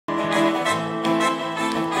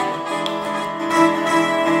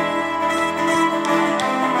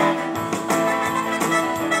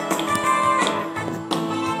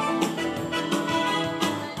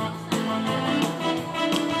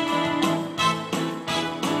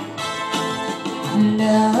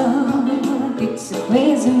Love, it's a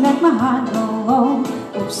crazy make my heart go oh.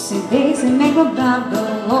 Oopsie daisy make my blood go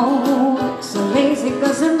oh. So lazy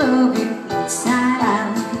cause I love you inside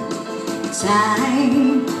out.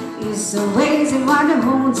 Time is so lazy while the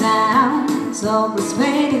whole time. So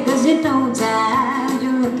persuaded cause you know that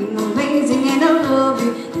you're looking amazing and I love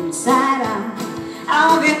you inside out. I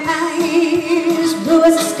love your eyes, blue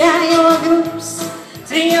as the sky, I love your lips.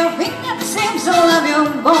 See your fingertips, I love your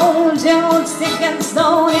bones, your old stick and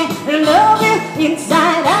stone. I love you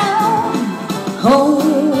inside out. Oh,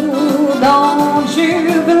 don't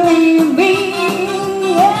you believe me?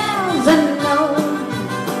 Yes, I know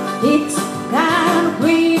it's kind of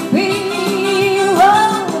creepy.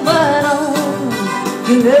 Oh, but oh,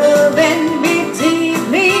 you loving me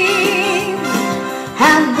deeply. I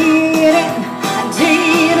did it, I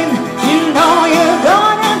did it. You know you're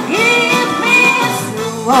gonna give me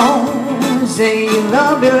so. Say you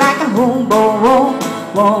love me like a hobo,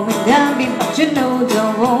 want me down me, but you know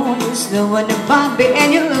don't want. There's no one above me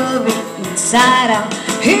and you love it inside out.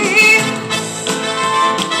 Here.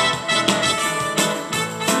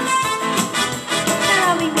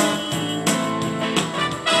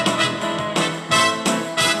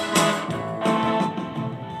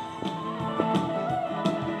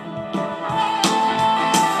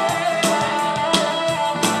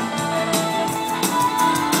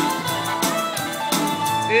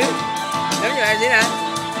 Đếm vô lại xí nè.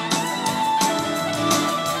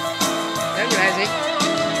 Đếm vô lại xí.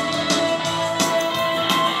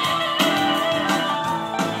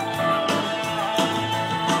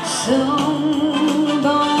 So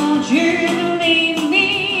don't you leave me,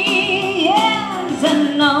 yes I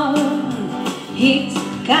know it's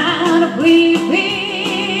kind of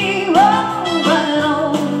creepy, oh, but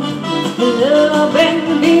oh,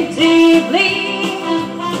 loving me deeply.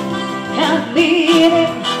 I did it,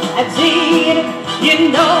 I did it, you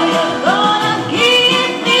know you're gonna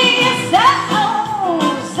give me a sound.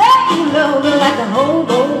 Say you love me like a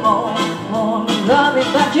hobo, want to love it,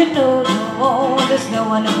 but you know no more. There's no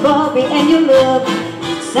one above me and you love me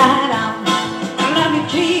inside out. I love your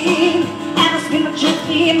dream, and I spin my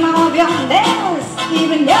chicky in all of your nails.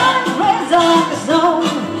 Even your friends are like a song,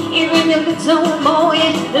 even your little boy,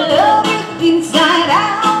 I love you inside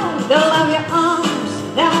out. I love your arms,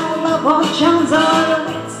 down love all charms, all your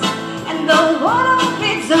wits, and the water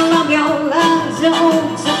fits. I love your lies, your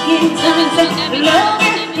old sucking times, I love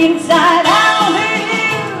you inside out.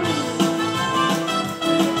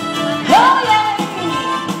 Oh yeah,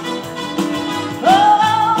 oh,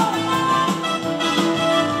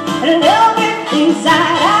 I love it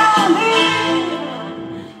inside out.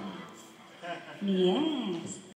 Yes.